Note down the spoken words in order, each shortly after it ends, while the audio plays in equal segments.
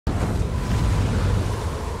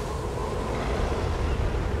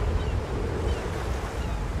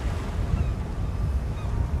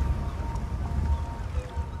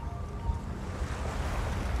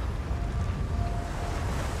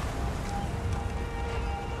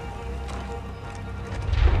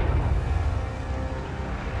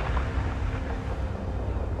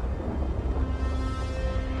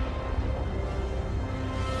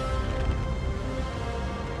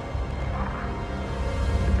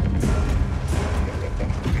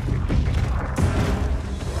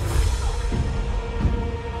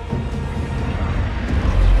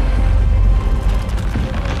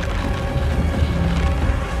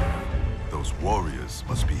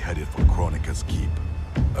Kara's keep.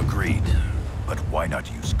 Agreed. But why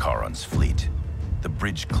not use Charon's fleet? The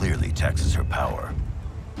bridge clearly taxes her power.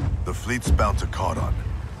 The fleet's bound to Charon.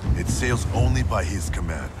 It sails only by his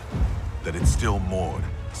command. That it's still moored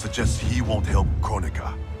suggests he won't help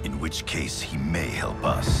Kronika. In which case, he may help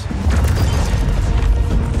us.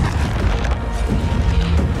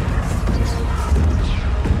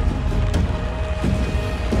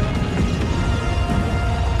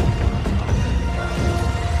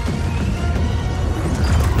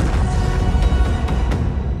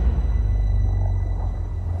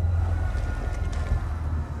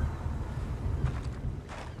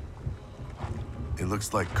 It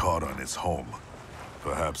looks like Charon is home.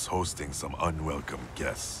 Perhaps hosting some unwelcome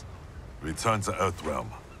guests. Return to Earthrealm.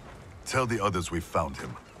 Tell the others we found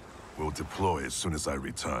him. We'll deploy as soon as I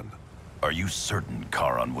return. Are you certain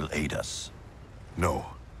Charon will aid us? No,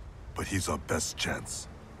 but he's our best chance.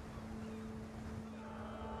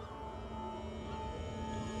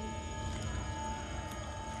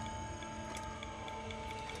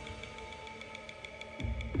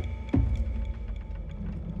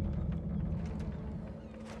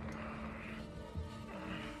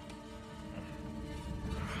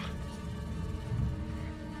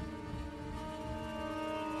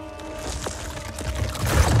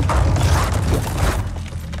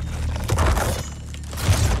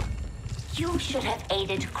 You should have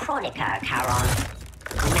aided Kronika,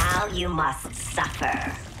 Charon. Now you must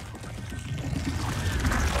suffer.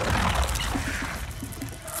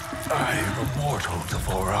 I am immortal,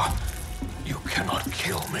 Devora. You cannot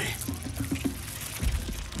kill me.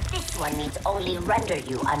 This one needs only render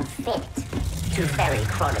you unfit to ferry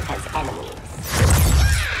Kronika's enemies.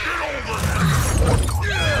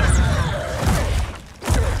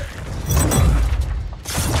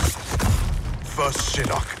 First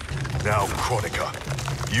Shinnok, now Kronika.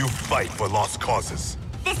 You fight for lost causes.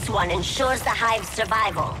 This one ensures the Hive's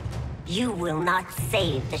survival. You will not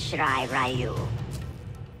save the Shirai Ryu.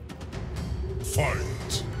 Fight!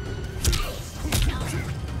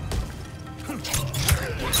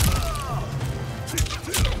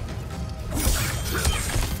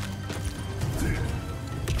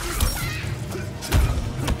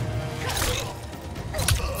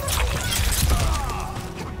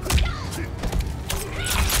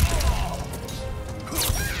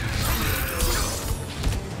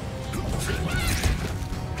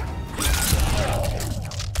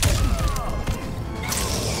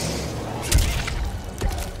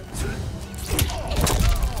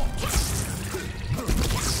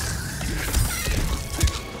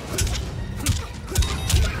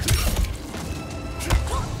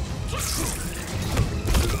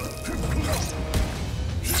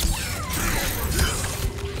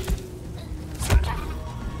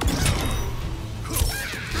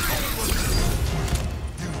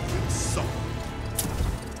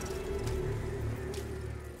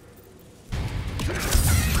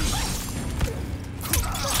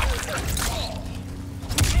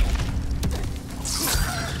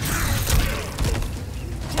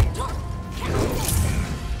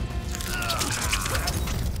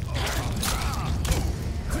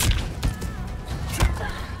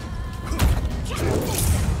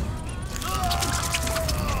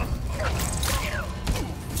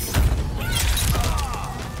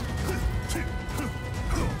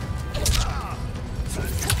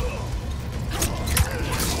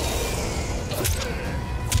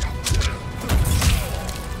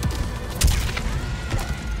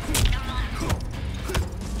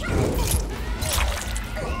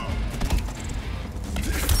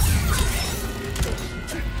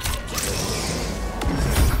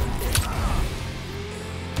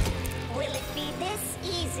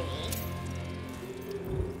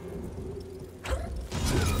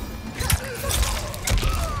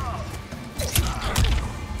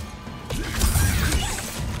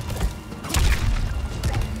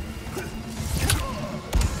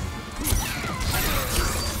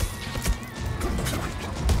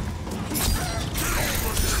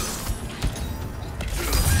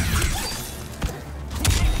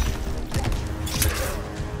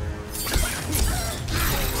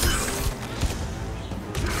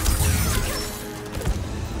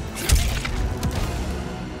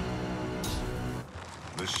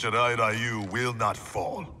 The Shirai Ryu will not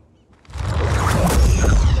fall.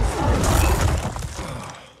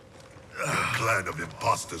 The clan of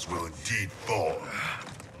imposters will indeed fall.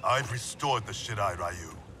 I've restored the Shirai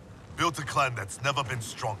Ryu. Built a clan that's never been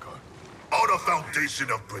stronger. On a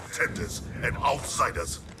foundation of pretenders and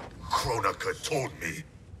outsiders, Kronika told me.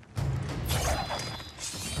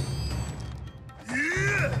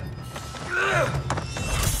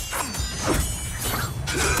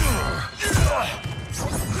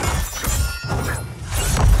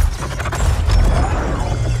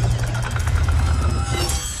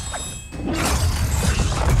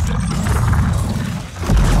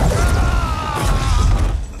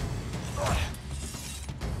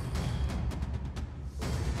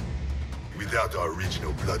 Without our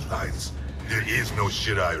regional bloodlines, there is no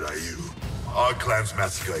Shirai Ryu. Our clan's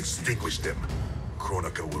massacre extinguished them.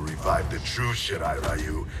 Kronika will revive the true Shirai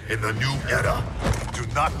Ryu in the new era. Do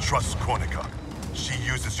not trust Kronika. She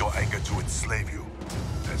uses your anger to enslave you,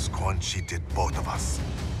 as Quan Chi did both of us.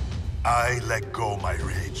 I let go my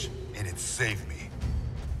rage, and it saved me.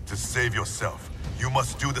 To save yourself, you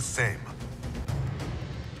must do the same.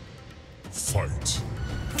 Fight.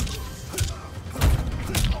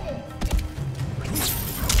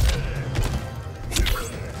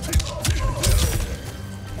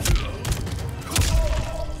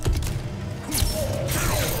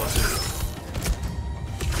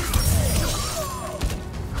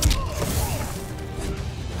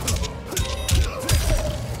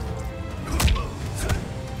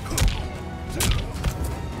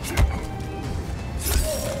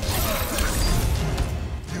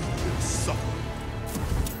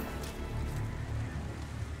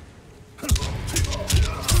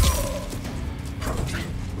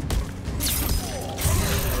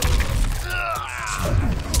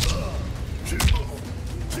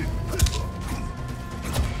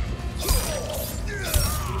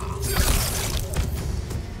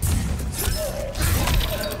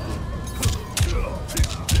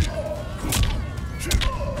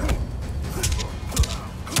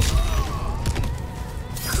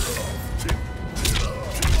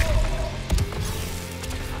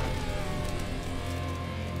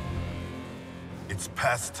 It's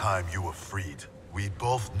past time you were freed. We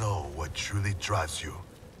both know what truly drives you.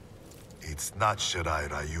 It's not Shirai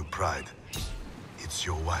Ryu pride. It's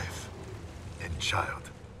your wife and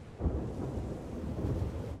child.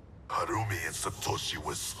 Harumi and Satoshi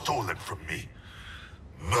were stolen from me.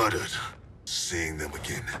 Murdered. Seeing them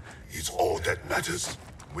again is all that matters.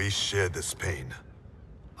 We share this pain.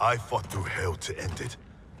 I fought through hell to end it.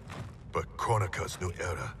 But Kronika's new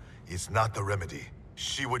era is not the remedy.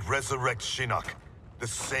 She would resurrect Shinnok, the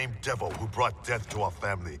same devil who brought death to our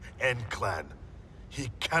family and clan. He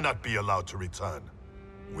cannot be allowed to return.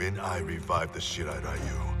 When I revived the Shirai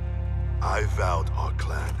Ryu, I vowed our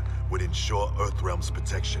clan would ensure Earthrealm's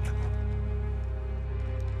protection.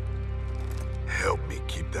 Help me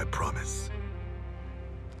keep that promise.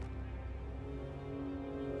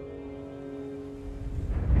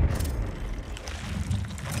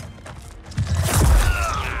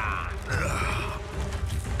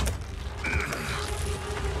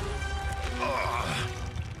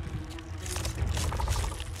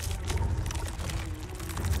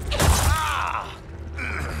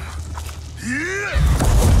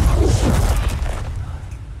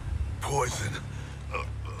 Poison.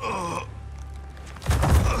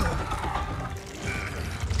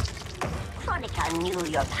 Kronika knew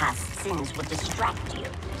your past sins would distract you.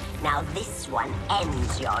 Now this one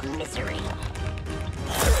ends your misery.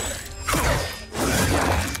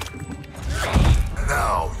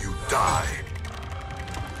 Now you die.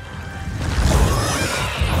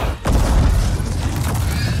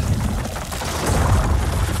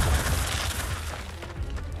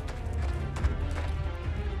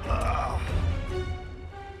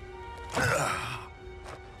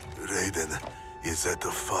 Raiden is at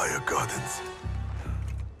the Fire Gardens.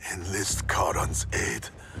 Enlist Charon's aid.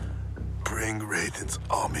 Bring Raiden's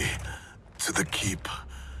army to the keep.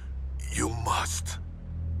 You must.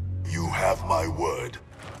 You have my word.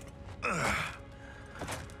 The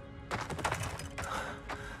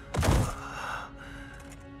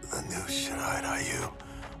new Shirai Ryu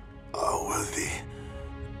are worthy.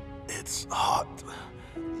 It's heart,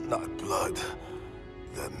 not blood,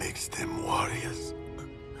 that makes them warriors.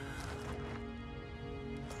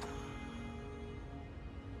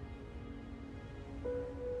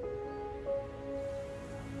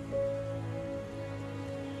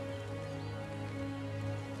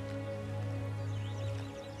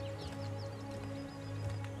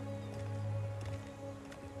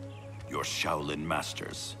 Your Shaolin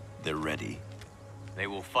masters, they're ready. They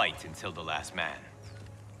will fight until the last man.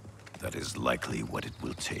 That is likely what it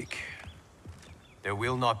will take. There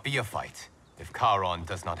will not be a fight if Charon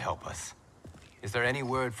does not help us. Is there any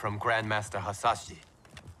word from Grandmaster Hasashi?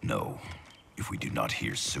 No. If we do not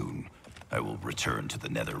hear soon, I will return to the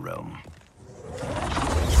Netherrealm.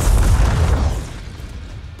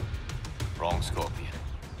 Wrong, Scorpion.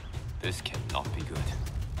 This cannot be good.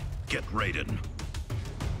 Get Raiden.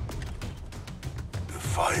 The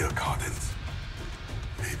Fire Gardens.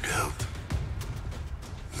 Rebuilt.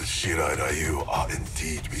 The Shirai Ryu are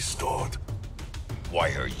indeed restored.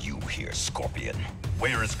 Why are you here, Scorpion?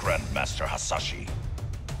 Where is Grandmaster Hasashi?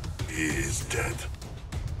 He is dead.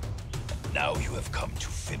 Now you have come to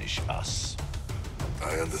finish us.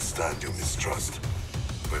 I understand your mistrust.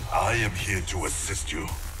 but I am here to assist you.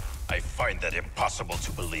 I find that impossible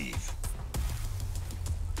to believe.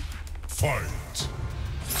 Fight!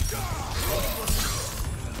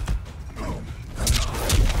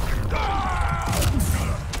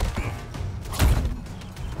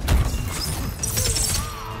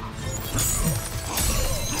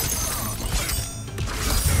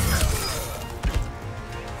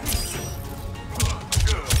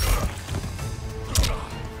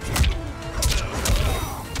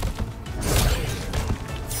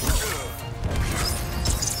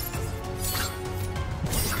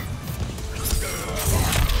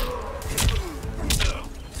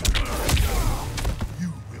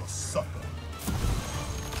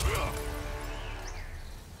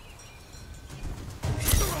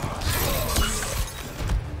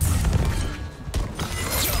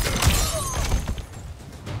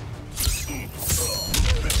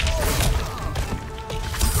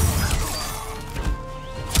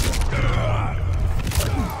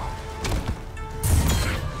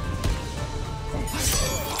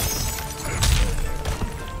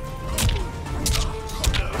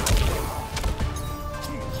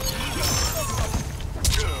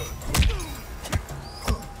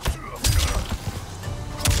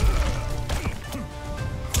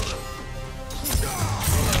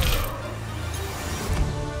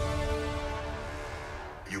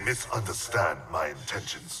 Misunderstand my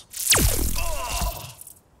intentions.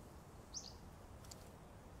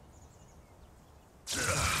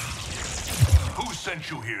 Who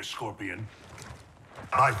sent you here, Scorpion?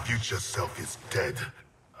 My future self is dead.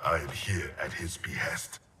 I am here at his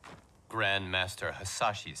behest. Grand Master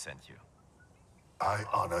Hasashi sent you. I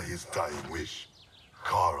honor his dying wish.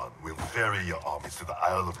 Charon will ferry your armies to the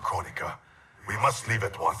Isle of Kronika. We must leave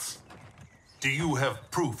at once. Do you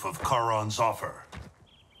have proof of Charon's offer?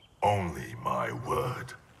 Only my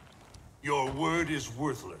word. Your word is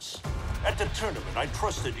worthless. At the tournament, I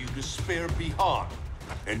trusted you to spare Bihan,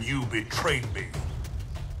 and you betrayed me.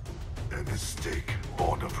 A mistake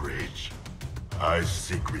born of rage. I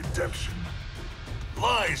seek redemption.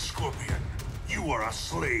 Lies, Scorpion. You are a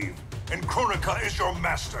slave, and Kronika is your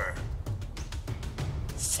master.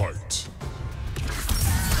 Fight.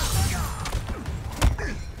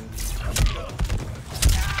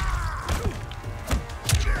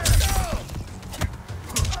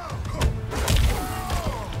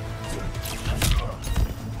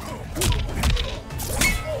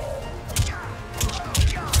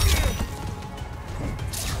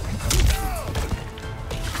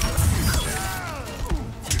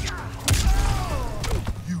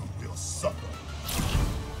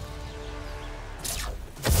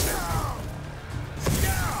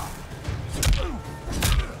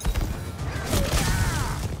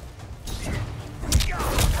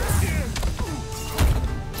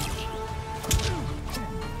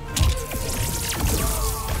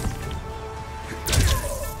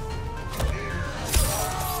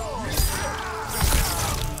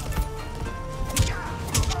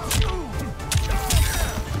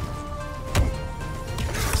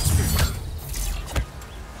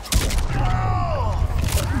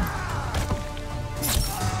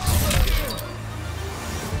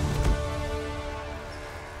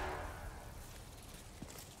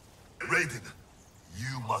 Raiden,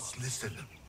 you must listen.